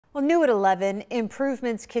Well, new at 11,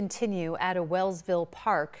 improvements continue at a Wellsville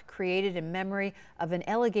park created in memory of an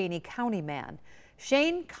Allegheny County man.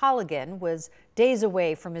 Shane Colligan was days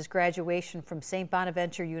away from his graduation from St.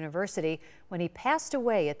 Bonaventure University when he passed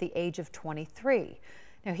away at the age of 23.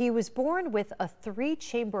 Now, he was born with a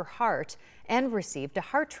 3-chamber heart and received a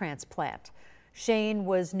heart transplant. Shane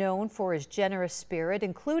was known for his generous spirit,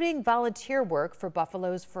 including volunteer work for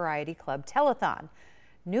Buffalo's Variety Club Telethon.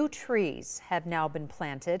 New trees have now been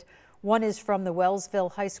planted. One is from the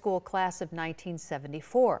Wellsville High School class of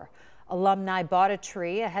 1974. Alumni bought a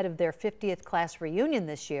tree ahead of their 50th class reunion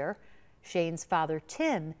this year. Shane's father,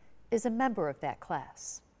 Tim, is a member of that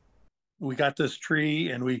class. We got this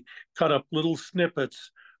tree and we cut up little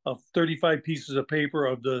snippets of 35 pieces of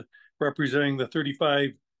paper representing the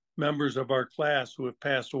 35 members of our class who have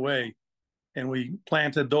passed away. And we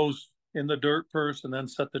planted those in the dirt first and then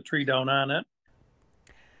set the tree down on it.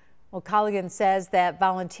 Well, Colligan says that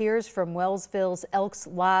volunteers from Wellsville's Elks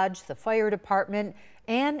Lodge, the fire department,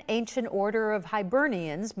 and Ancient Order of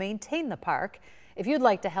Hibernians maintain the park. If you'd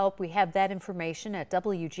like to help, we have that information at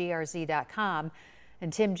WGRZ.com.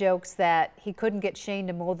 And Tim jokes that he couldn't get Shane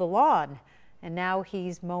to mow the lawn, and now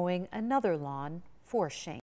he's mowing another lawn for Shane.